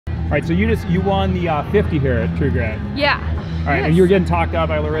right, so you won the 50 here at True Grit. Yeah. All right, yes. and you were getting talked up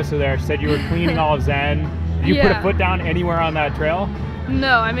by Larissa there. She said you were cleaning all of Zen. Did you put a foot down anywhere on that trail?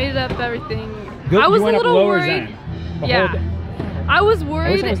 No, I made up everything. I was a little worried. Zen. I was worried.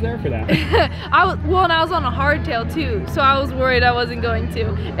 I wish I was there for that. and I was on a hardtail too, so I was worried I wasn't going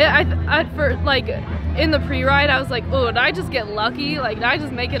to. At first, like in the pre-ride, I was like, oh, did I just get lucky? Like, did I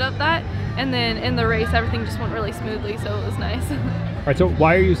just make it up that? And then in the race, everything just went really smoothly, so it was nice. All right, so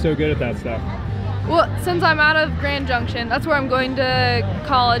why are you so good at that stuff? Well, since I'm out of Grand Junction, that's where I'm going to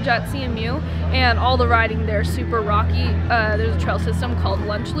college at CMU, and all the riding there is super rocky. There's a trail system called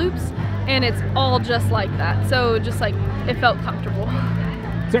Lunch Loops, and it's all just like that. So just like, it felt comfortable.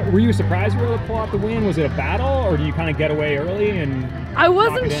 So were you surprised you were able to pull out the win? Was it a battle, or do you kind of get away early and I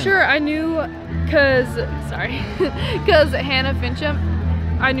wasn't sure. I knew, because Hannah Fincham,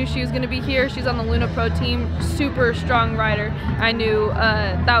 I knew she was going to be here. She's on the Luna Pro team, super strong rider. I knew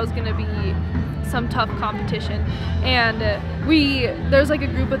that was going to be some tough competition, and there's like a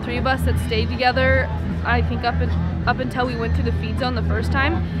group of 3 of us that stayed together, I think up until we went through the feed zone the first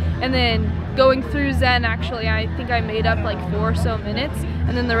time, and then going through Zen, actually I think I made up like 4 or so minutes,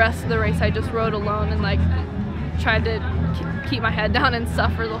 and then the rest of the race I just rode alone and like tried to keep my head down and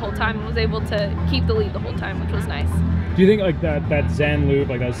suffer the whole time, and was able to keep the lead the whole time, which was nice. Do you think like that Zen loop,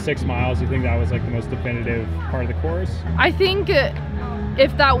 like those 6 miles, do you think that was like the most definitive part of the course? I think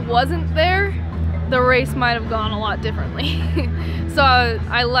if that wasn't there, the race might have gone a lot differently. So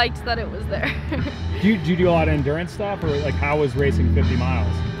I liked that it was there. Do you do a lot of endurance stuff, or like how was racing 50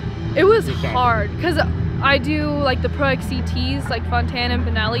 miles? It was hard because I do like the Pro XCTs like Fontana and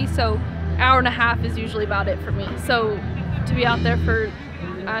Benelli, so hour and a half is usually about it for me. So to be out there for,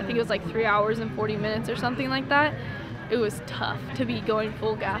 I think it was like 3 hours and 40 minutes or something like that, it was tough to be going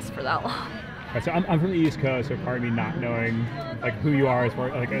full gas for that long. Right, so I'm from the East Coast, so part of me not knowing like who you are as far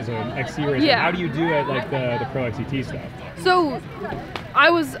like as an XC racer. Yeah. How do you do it like the Pro XCT stuff? So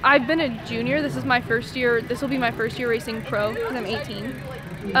I've been a junior. This is my first year. This will be my first year racing pro because I'm 18.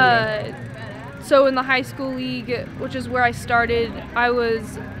 So in the high school league, which is where I started, I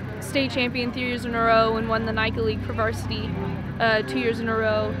was state champion 3 years in a row and won the Nike League for varsity 2 years in a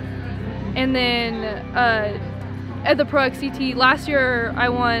row. And then at the Pro XCT last year, I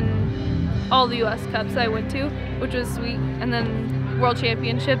won all the U.S. Cups I went to, which was sweet. And then World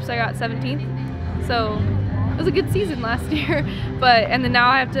Championships, I got 17th. So it was a good season last year. And then now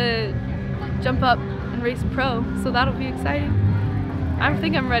I have to jump up and race pro, so that'll be exciting. I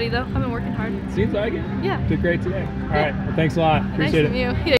think I'm ready though. I've been working hard. Seems like it. Yeah. Did great today. All right. Well, thanks a lot. Appreciate nice it. Nice to meet you. Yeah.